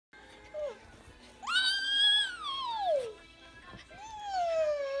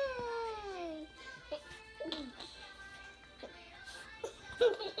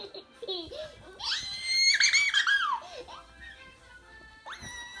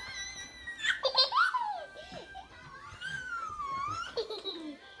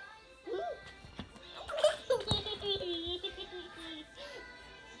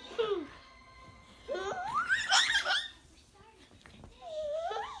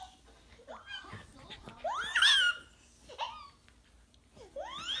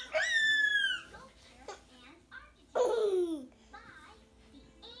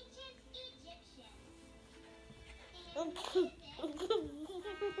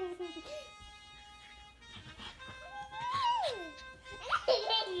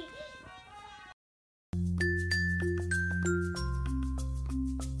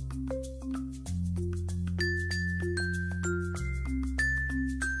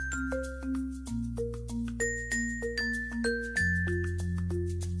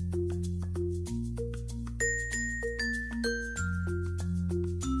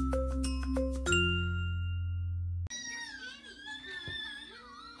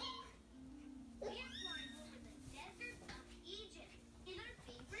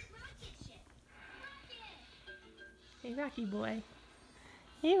Hey, Rocky boy.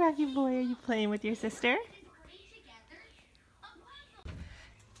 Hey, Rocky boy, are you playing with your sister?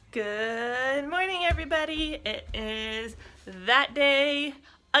 Good morning, everybody. It is that day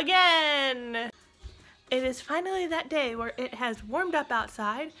again. It is finally that day where it has warmed up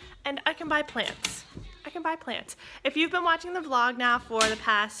outside and I can buy plants. If you've been watching the vlog now for the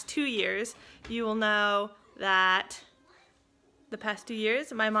past 2 years, you will know that the past 2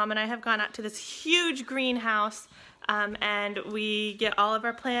 years, my mom and I have gone out to this huge greenhouse and we get all of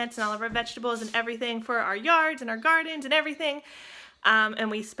our plants and all of our vegetables and everything for our yards and our gardens and everything.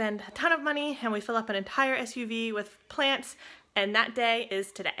 And we spend a ton of money and we fill up an entire SUV with plants, and that day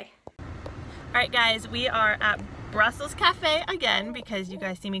is today. Alright guys, we are at Brussels Cafe again because you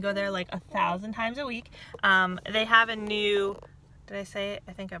guys see me go there like 1,000 times a week. They have a new, did I say it?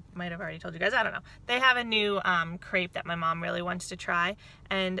 I think I might have already told you guys, I don't know. They have a new crepe that my mom really wants to try,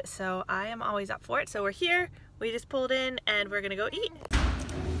 and so I am always up for it. So we're here, we just pulled in and we're gonna go eat.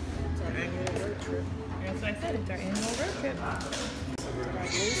 It's our annual road trip. That's what I said, it's our annual road trip. Did I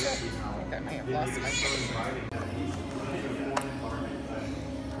lose it? I think I may have lost my phone.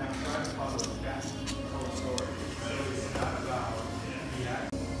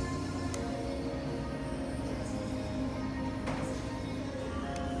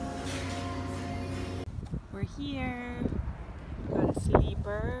 We're here. Got a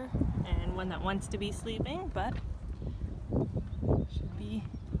sleeper and one that wants to be sleeping, but should be.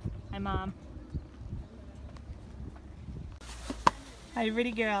 Hi, Mom. Hi,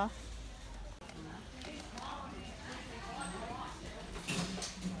 pretty girl.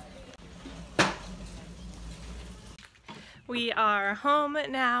 We are home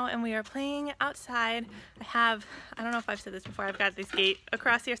now and we are playing outside. I don't know if I've said this before, I've got this gate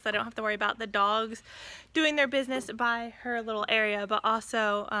across here so I don't have to worry about the dogs doing their business by her little area, but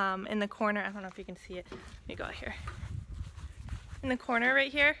also in the corner, I don't know if you can see it. Let me go out here. In the corner right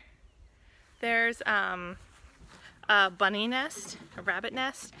here, there's a bunny nest, a rabbit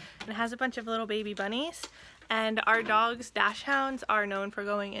nest, and it has a bunch of little baby bunnies. And our dogs, dash hounds, are known for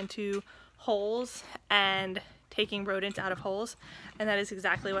going into holes and taking rodents out of holes, and that is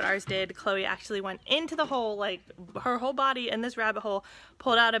exactly what ours did. Chloe actually went into the hole, like her whole body in this rabbit hole,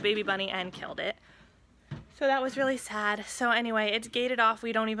 pulled out a baby bunny and killed it. So that was really sad. So anyway, it's gated off.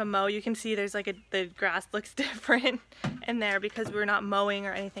 We don't even mow. You can see there's like the grass looks different in there because we're not mowing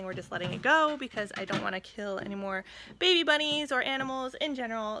or anything. We're just letting it go because I don't want to kill any more baby bunnies or animals in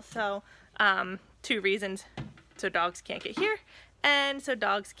general. So 2 reasons: so dogs can't get here and so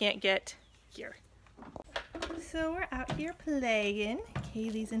dogs can't get here. So we're out here playing.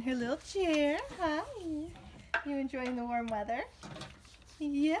 Kaylee's in her little chair. Hi. You enjoying the warm weather?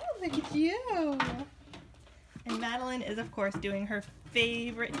 Yeah, look at you. And Madeline is, of course, doing her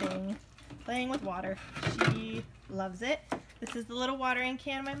favorite thing, playing with water. She loves it. This is the little watering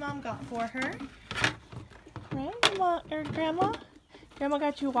can my mom got for her. Right, Mama, or Grandma? Grandma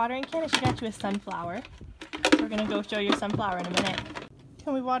got you a watering can and she got you a sunflower. So we're gonna go show your sunflower in a minute.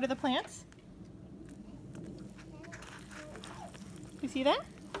 Can we water the plants? You see that?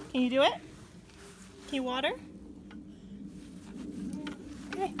 Can you do it? Can you water?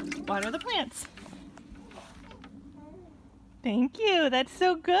 Okay, water the plants. Thank you, that's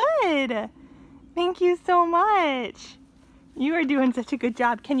so good. Thank you so much. You are doing such a good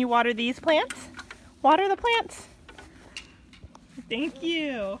job. Can you water these plants? Water the plants. Thank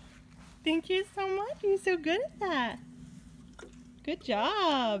you. Thank you so much. You're so good at that. Good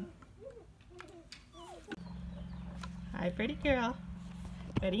job. Hi, pretty girl.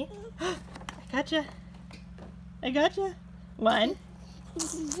 Ready? I gotcha. I gotcha. 1,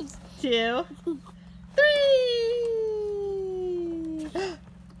 2, 3.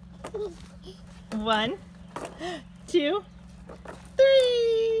 1, 2,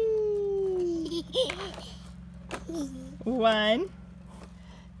 3. 1,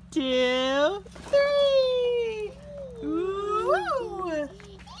 2, 3. Ooh.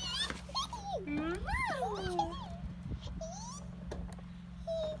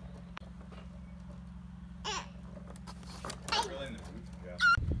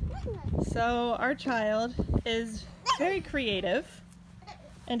 So our child is very creative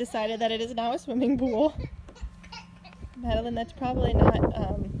and decided that it is now a swimming pool. Madeline, that's probably not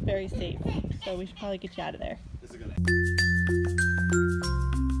very safe, so we should probably get you out of there.